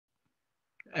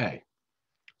Hey,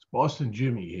 it's Boston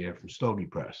Jimmie here from Stogie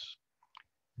Press.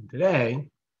 And today,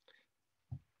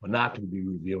 we're not going to be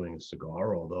reviewing a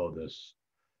cigar, although this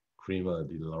Crema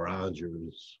de Laranja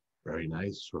is very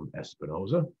nice from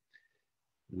Espinosa.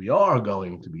 We are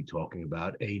going to be talking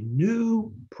about a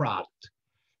new product.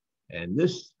 And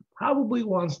this probably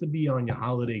wants to be on your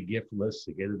holiday gift list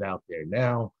to get it out there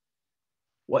now.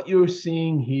 What you're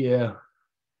seeing here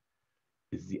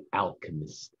is the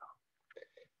Alkemista.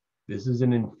 This is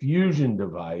an infusion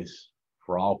device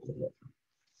for alcohol.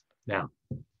 Now,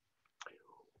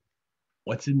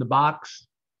 what's in the box?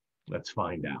 Let's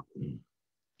find out.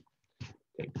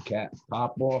 Take the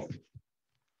top off.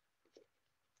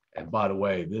 And by the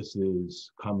way, this is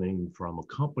coming from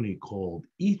a company called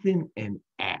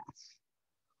Ethan+Ashe,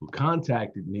 who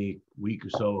contacted me a week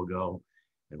or so ago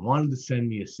and wanted to send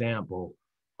me a sample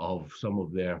of some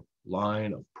of their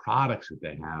line of products that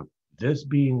they have. This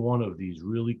being one of these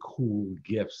really cool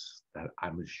gifts that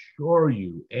I'm assure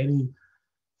you, any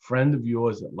friend of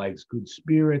yours that likes good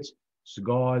spirits,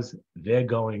 cigars, they're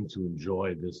going to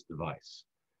enjoy this device.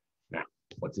 Now,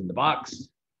 what's in the box?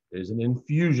 There's an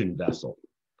infusion vessel,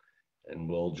 and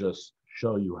we'll just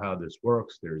show you how this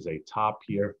works. There's a top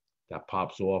here that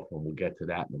pops off, and we'll get to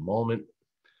that in a moment.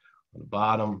 On the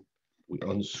bottom, we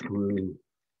unscrew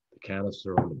the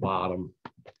canister on the bottom,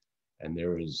 and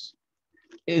there is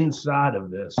inside of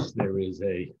this, there is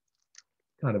a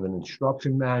kind of an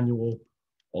instruction manual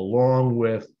along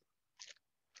with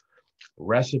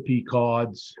recipe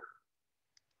cards,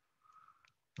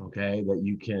 okay, that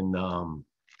you can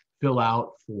fill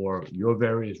out for your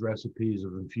various recipes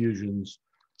of infusions,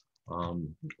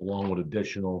 along with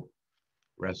additional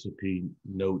recipe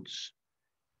notes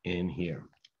in here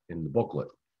in the booklet.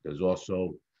 There's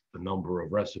also a number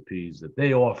of recipes that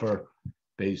they offer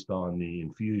based on the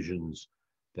infusions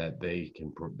that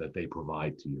they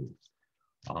provide to you.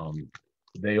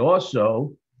 They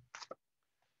also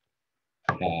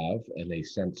have, and they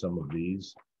sent some of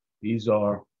these. These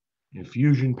are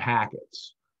infusion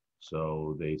packets.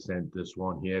 So they sent this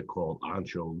one here called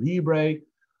Ancho Libre,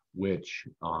 which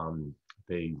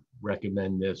they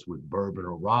recommend this with bourbon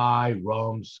or rye,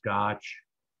 rum, scotch,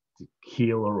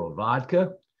 tequila, or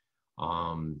vodka.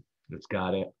 It's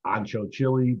got ancho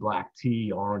chili, black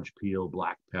tea, orange peel,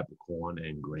 black peppercorn,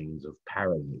 and grains of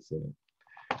paradise in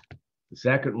it. The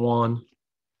second one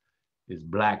is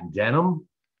black denim,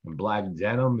 and black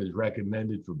denim is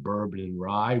recommended for bourbon and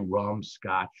rye, rum,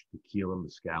 scotch, tequila,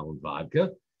 mezcal, and vodka.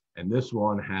 And this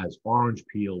one has orange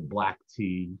peel, black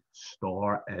tea,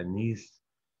 star anise,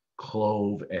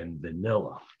 clove, and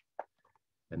vanilla.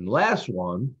 And the last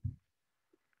one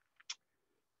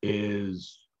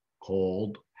is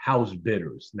called house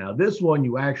bitters. Now, this one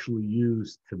you actually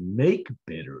use to make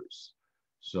bitters.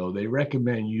 So they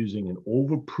recommend using an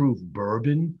overproof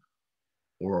bourbon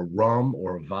or a rum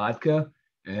or a vodka.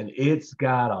 And it's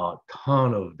got a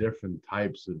ton of different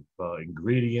types of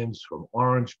ingredients, from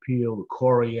orange peel to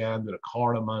coriander to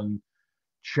cardamom,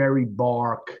 cherry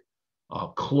bark,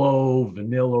 clove,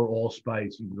 vanilla,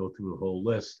 allspice. You can go through the whole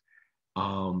list.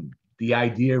 The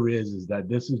idea is that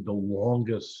this is the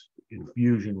longest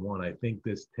infusion one. I think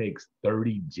this takes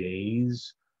 30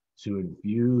 days to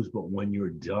infuse, but when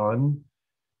you're done,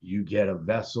 you get a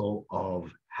vessel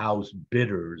of house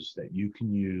bitters that you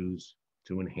can use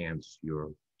to enhance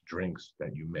your drinks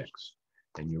that you mix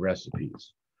and your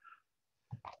recipes.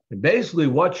 And basically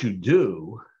what you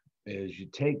do is you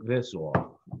take this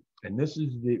off, and this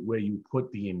is where you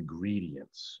put the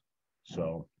ingredients.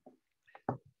 So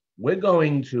we're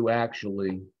going to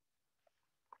actually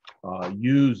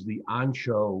use the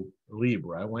Ancho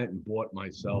Libre. I went and bought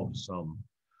myself some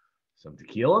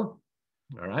tequila,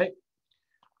 all right?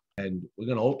 And we're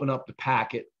gonna open up the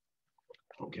packet,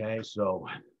 okay? So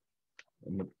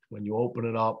when you open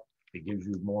it up, it gives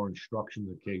you more instructions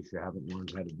in case you haven't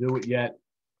learned how to do it yet,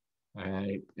 all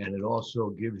right? And it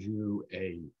also gives you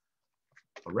a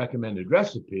recommended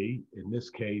recipe. In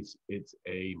this case, it's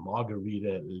a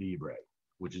Margarita Libre,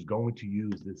 which is going to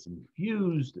use this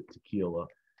infused tequila at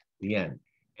the end.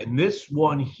 And this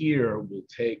one here will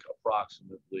take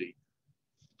approximately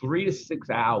 3 to 6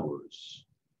 hours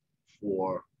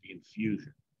for the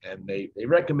infusion. And they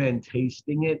recommend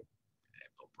tasting it. I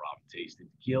have no problem tasting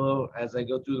tequila as I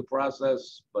go through the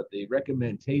process, but they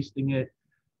recommend tasting it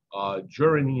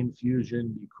during the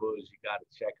infusion, because you got to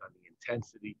check on the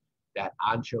intensity. That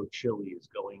ancho chili is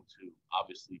going to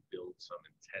obviously build some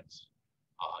intense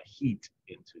heat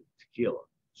into tequila.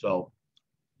 So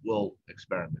we'll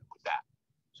experiment with that.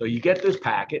 So you get this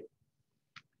packet.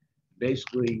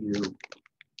 Basically, you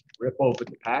rip open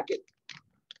the packet.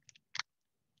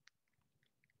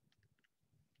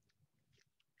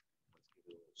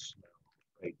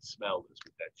 Smell this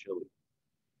with that chili.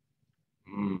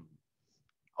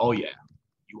 Oh yeah,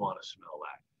 you want to smell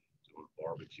that doing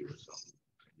barbecue or something.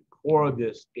 You pour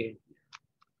this in here,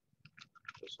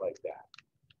 just like that.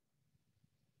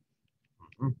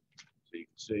 So you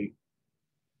can see,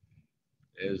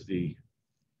 there's the,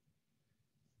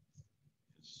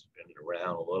 spin it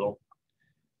around a little.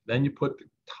 Then you put the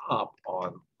top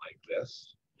on like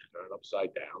this, turn it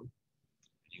upside down.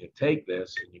 You can take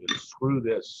this and you can screw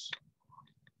this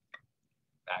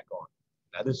back on.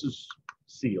 Now this is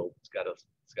sealed. It's got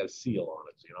a seal on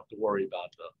it, so you don't have to worry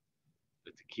about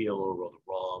the tequila or the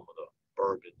rum or the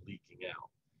bourbon leaking out.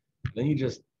 And then you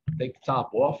just take the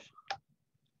top off,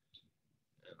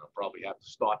 and I'll probably have to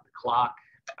start the clock.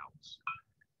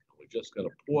 We're just going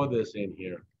to pour this in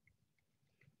here.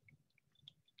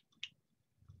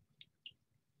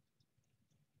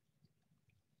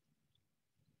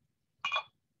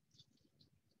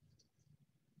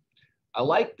 I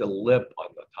like the lip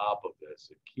on the top of this.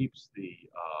 It keeps the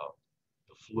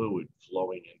fluid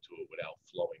flowing into it without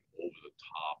flowing over the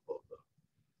top of the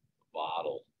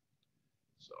bottle.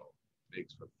 So it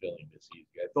makes for filling this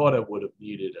easy. I thought it would have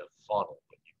needed a funnel,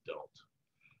 but you don't.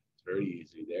 It's very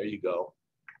easy. There you go.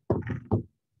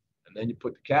 And then you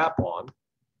put the cap on.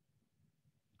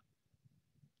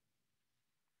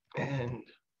 And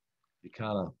you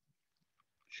kind of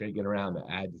shake it around to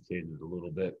agitate it a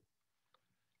little bit,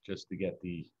 just to get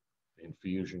the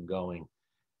infusion going.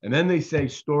 And then they say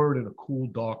store it in a cool,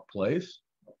 dark place.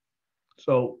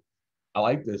 So I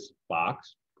like this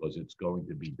box because it's going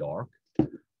to be dark.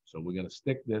 So we're going to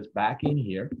stick this back in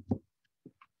here.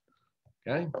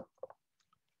 Okay.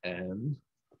 And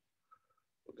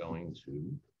we're going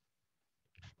to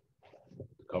put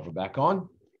the cover back on.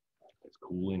 It's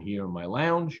cool in here in my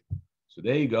lounge. So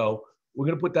there you go. We're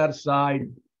going to put that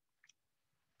aside.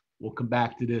 We'll come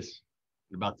back to this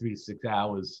in about 3 to 6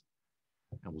 hours,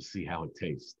 and we'll see how it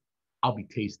tastes. I'll be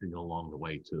tasting along the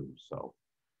way too, so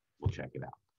we'll check it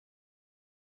out.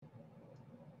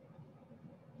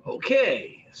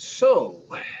 Okay, so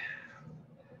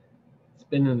it's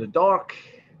been in a dark,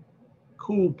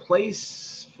 cool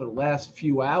place for the last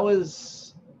few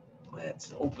hours.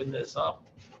 Let's open this up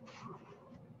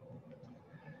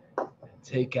and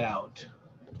take out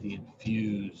the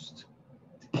infused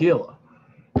tequila.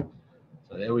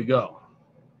 So there we go.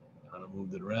 Kind of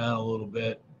moved it around a little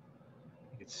bit.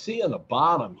 You can see on the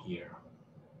bottom here,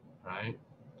 right?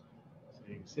 So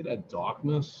you can see that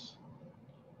darkness.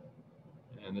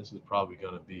 And this is probably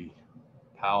going to be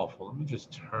powerful. Let me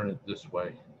just turn it this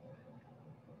way.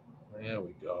 There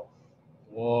we go.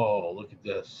 Whoa, look at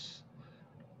this.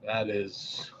 That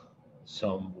is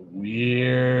some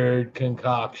weird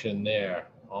concoction there.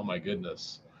 Oh my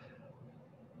goodness.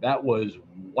 That was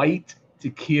white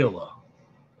tequila.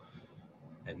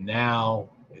 And now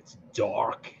it's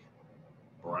dark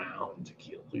brown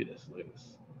tequila. Look at this, look at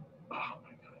this. Oh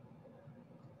my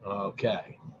God.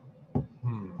 Okay.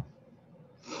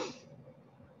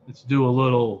 Let's do a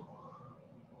little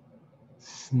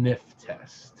sniff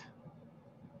test.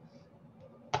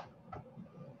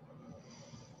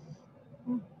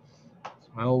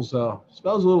 Smells a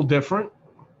little different.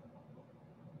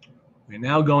 We're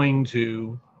now going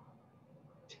to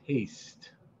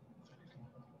taste.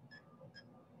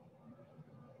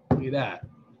 Look at that.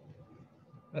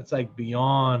 That's like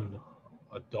beyond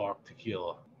a dark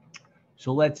tequila.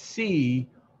 So let's see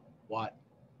what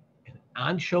an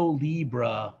Ancho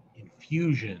Libre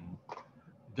infusion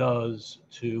does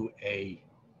to a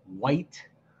white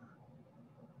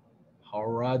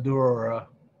Herradura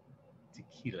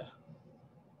tequila.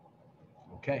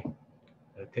 Okay,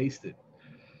 gotta taste it.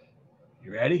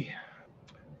 You ready?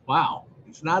 Wow,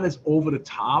 it's not as over the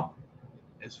top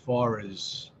as far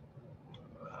as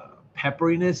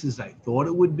pepperiness as I thought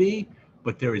it would be,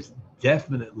 but there is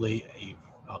definitely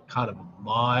a kind of a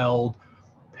mild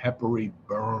peppery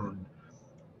burn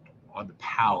on the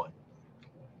palate.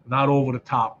 Not over the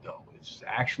top though. It's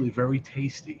actually very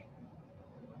tasty.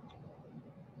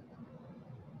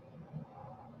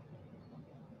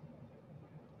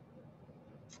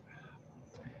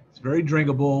 It's very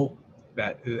drinkable.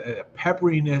 That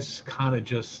pepperiness kind of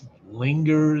just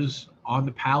lingers on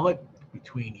the palate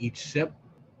between each sip.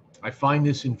 I find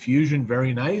this infusion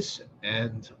very nice,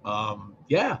 and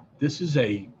yeah, this is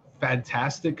a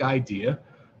fantastic idea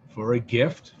for a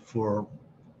gift for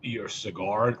your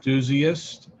cigar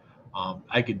enthusiast.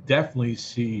 I could definitely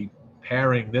see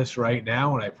pairing this right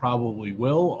now, and I probably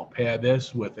will. I'll pair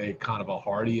this with a kind of a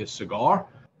heartier cigar.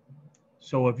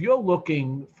 So if you're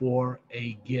looking for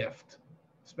a gift,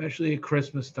 especially at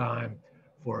Christmas time,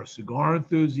 for a cigar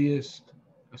enthusiast,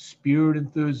 a spirit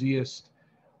enthusiast,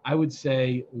 I would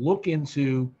say look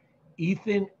into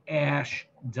Ethan+Ashe.com.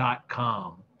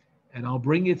 And I'll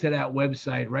bring you to that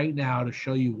website right now to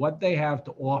show you what they have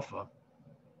to offer.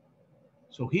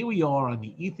 So here we are on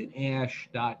the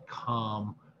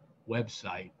Ethan+Ashe.com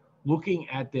website, looking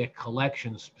at their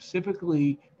collection,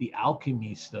 specifically the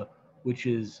Alkemista, which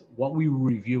is what we were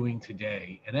reviewing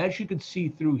today. And as you can see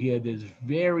through here, there's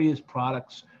various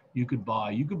products you could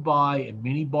buy. You could buy a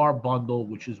mini bar bundle,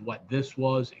 which is what this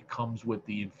was. It comes with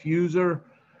the infuser.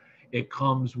 It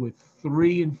comes with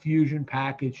 3 infusion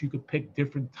packets. You could pick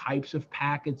different types of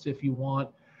packets if you want.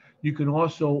 You can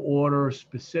also order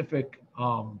specific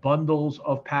bundles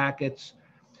of packets.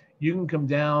 You can come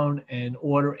down and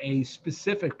order a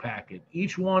specific packet.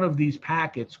 Each one of these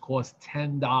packets costs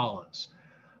 $10.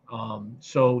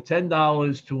 So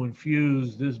 $10 to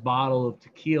infuse this bottle of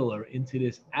tequila into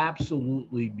this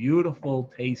absolutely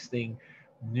beautiful tasting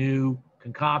new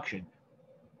concoction.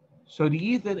 So the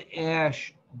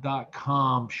Ethan+Ashe.com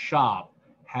shop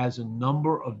has a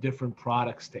number of different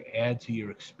products to add to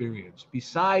your experience.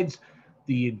 Besides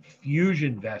the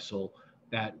infusion vessel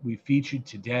that we featured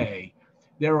today,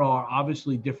 there are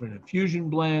obviously different infusion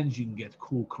blends. You can get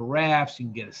cool carafes, you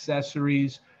can get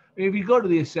accessories. If you go to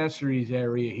the accessories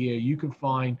area here, you can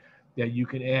find that you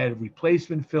can add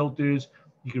replacement filters,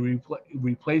 you can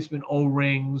replacement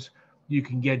O-rings, you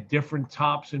can get different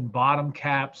tops and bottom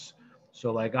caps.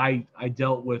 So like I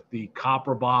dealt with the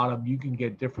copper bottom, you can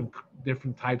get different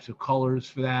types of colors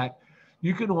for that.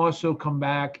 You can also come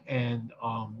back and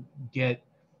get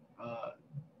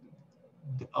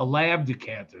a lab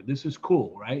decanter. This is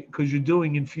cool, right? Because you're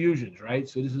doing infusions, right?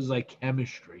 So this is like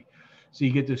chemistry. So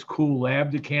you get this cool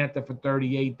lab decanter for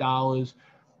 $38.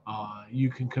 You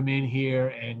can come in here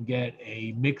and get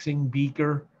a mixing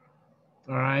beaker.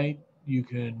 All right. You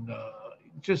can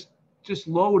just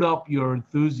load up your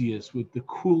Enthusiast with the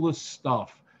coolest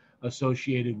stuff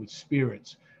associated with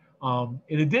spirits.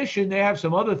 In addition, they have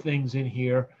some other things in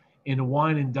here in the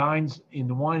wine and dine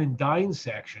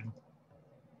section.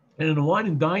 And in the wine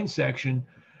and dine section,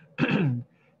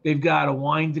 they've got a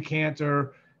wine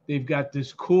decanter. They've got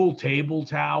this cool table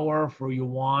tower for your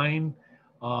wine.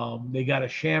 They got a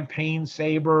champagne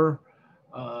saber.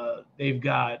 They've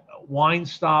got wine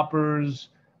stoppers,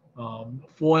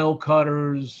 foil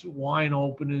cutters, wine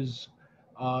openers.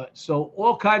 So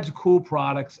all kinds of cool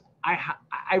products.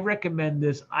 I recommend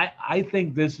this. I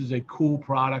think this is a cool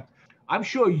product. I'm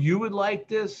sure you would like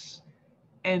this.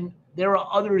 And there are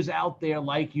others out there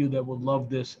like you that would love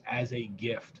this as a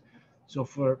gift. So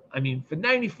for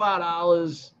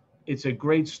 $95, it's a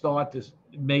great start to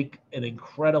make an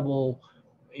incredible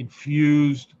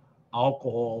infused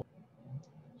alcohol.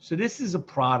 So this is a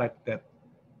product that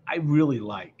I really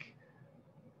like.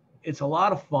 It's a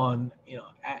lot of fun. You know,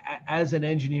 as an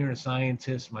engineer and a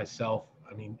scientist myself,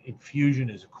 I mean, infusion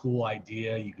is a cool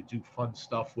idea. You could do fun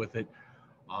stuff with it.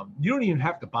 You don't even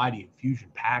have to buy the infusion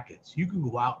packets. You can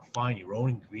go out and find your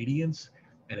own ingredients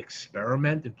and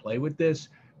experiment and play with this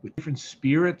with different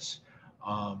spirits,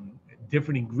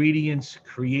 different ingredients,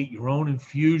 create your own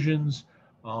infusions.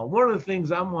 One of the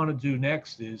things I want to do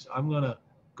next is I'm going to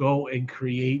go and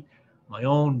create my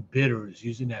own bitters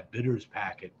using that bitters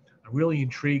packet. I'm really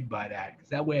intrigued by that because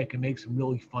that way I can make some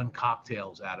really fun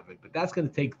cocktails out of it. But that's going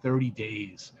to take 30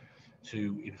 days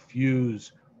to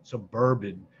infuse some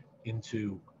bourbon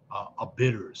into a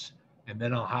bitters, and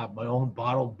then I'll have my own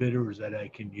bottled bitters that I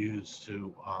can use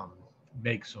to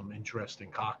make some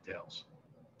interesting cocktails.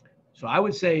 So I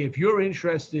would say if you're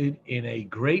interested in a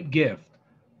great gift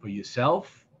for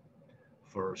yourself,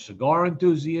 for a cigar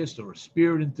enthusiast or a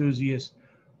spirit enthusiast,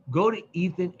 go to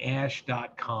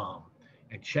Ethan+Ashe.com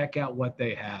and check out what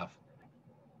they have.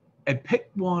 And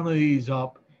pick one of these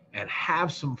up and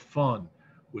have some fun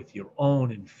with your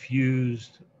own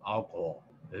infused alcohol.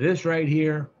 This right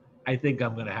here, I think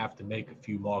I'm going to have to make a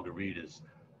few margaritas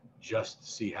just to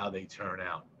see how they turn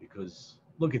out, because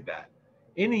look at that.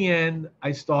 In the end,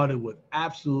 I started with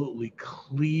absolutely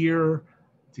clear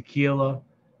tequila,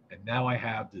 and now I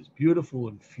have this beautiful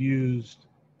infused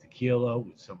tequila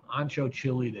with some ancho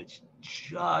chili that's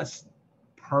just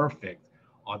perfect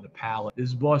on the palate. This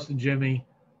is Boston Jimmie.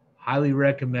 Highly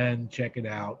recommend checking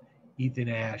out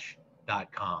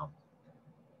Ethan+Ashe.com.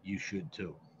 You should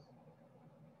too.